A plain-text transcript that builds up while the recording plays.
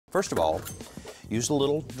First of all, use a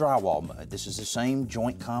little drywall mud. This is the same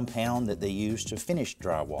joint compound that they use to finish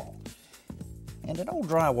drywall. And an old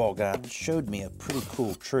drywall guy showed me a pretty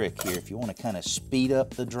cool trick here. If you want to kind of speed up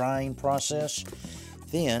the drying process,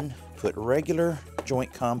 then put regular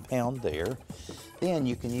joint compound there. Then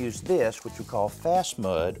you can use this, which we call fast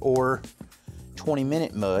mud or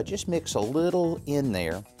 20-minute mud. Just mix a little in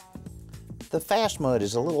there. The fast mud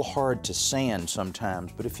is a little hard to sand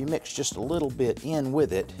sometimes, but if you mix just a little bit in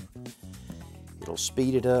with it, it'll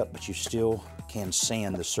speed it up, but you still can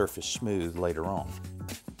sand the surface smooth later on.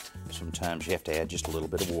 Sometimes you have to add just a little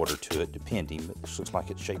bit of water to it, depending, but this looks like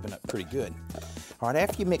it's shaping up pretty good. All right,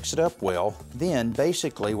 after you mix it up well, then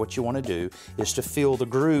basically what you want to do is to fill the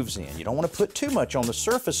grooves in. You don't want to put too much on the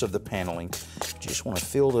surface of the paneling. You just want to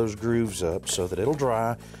fill those grooves up so that it'll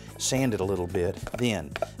dry, sand it a little bit,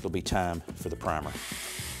 then it'll be time for the primer.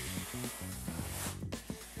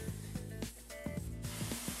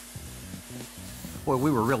 Well,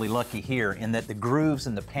 we were really lucky here in that the grooves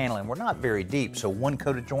in the paneling were not very deep, so one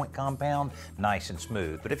coat of joint compound, nice and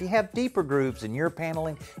smooth. But if you have deeper grooves in your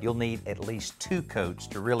paneling, you'll need at least 2 coats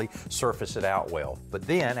to really surface it out well. But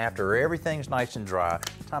then, after everything's nice and dry,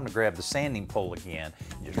 time to grab the sanding pole again.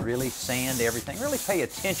 Just really sand everything. Really pay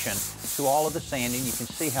attention to all of the sanding. You can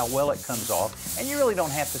see how well it comes off. And you really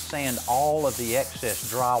don't have to sand all of the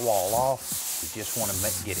excess drywall off. You just want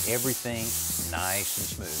to get everything nice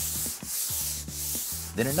and smooth.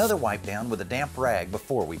 Then another wipe down with a damp rag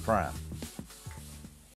before we prime.